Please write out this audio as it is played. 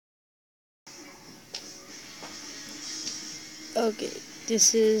Okay,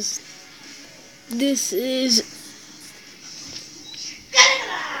 this is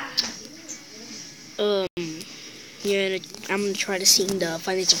um yeah, I'm gonna try to sing the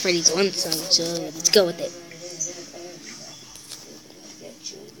Financial Freddy's one song, so let's go with it.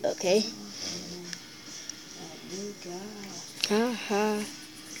 Okay. Ha ha.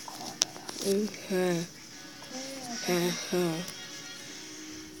 Ha ha ha.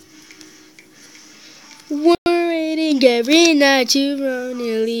 We're waiting every night to run,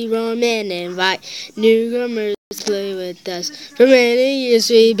 nearly run and invite newcomers to play with us. For many years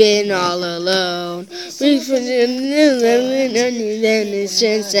we've been all alone. We've been and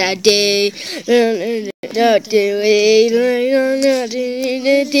since that day. Not the way, we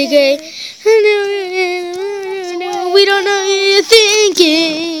don't know what you're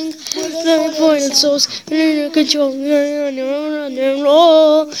thinking. The point of souls, control,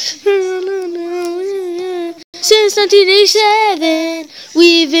 since 1987,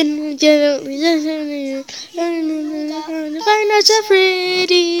 we've been find out our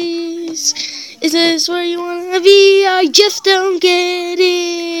Freddy's. Is this where you wanna be? I just don't get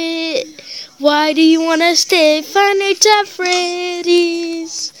it. Why do you wanna stay? Find out our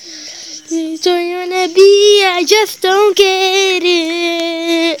Freddy's. Is where you wanna be? I just don't get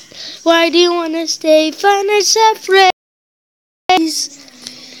it. Why do you wanna stay? Find out our Freddy's.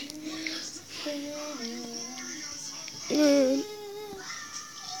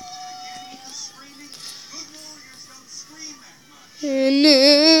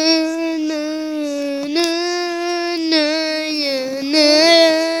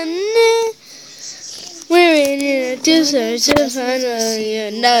 We're in to search to find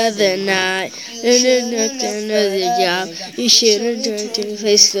another night, another job. You shouldn't turn to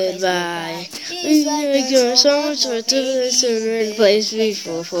face goodbye. You're so much worth to listen and place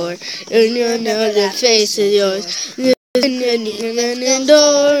before, and you know the face is yours.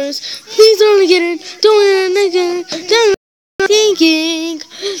 Indoors, please don't get it. Don't thinking.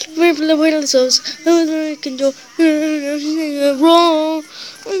 We're the weight of the souls. I was control. Wrong.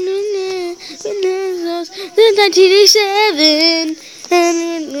 Since 1987, and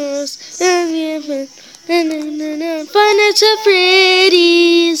it was Financial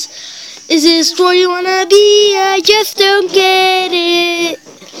Freddy's. Is this where you wanna be? I just don't get it.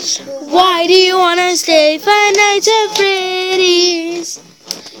 Why do you wanna stay? Financial Freddy's.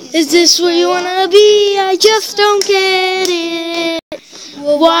 Is this where you wanna be? I just don't get it.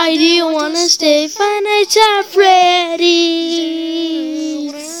 Why do you wanna stay? Financial Freddy's.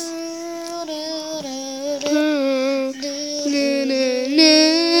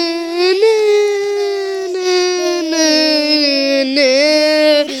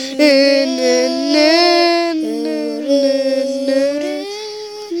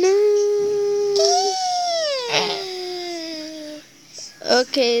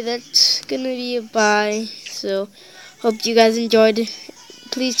 Okay, that's gonna be a bye. So, hope you guys enjoyed.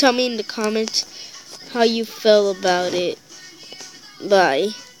 Please tell me in the comments how you felt about it. Bye.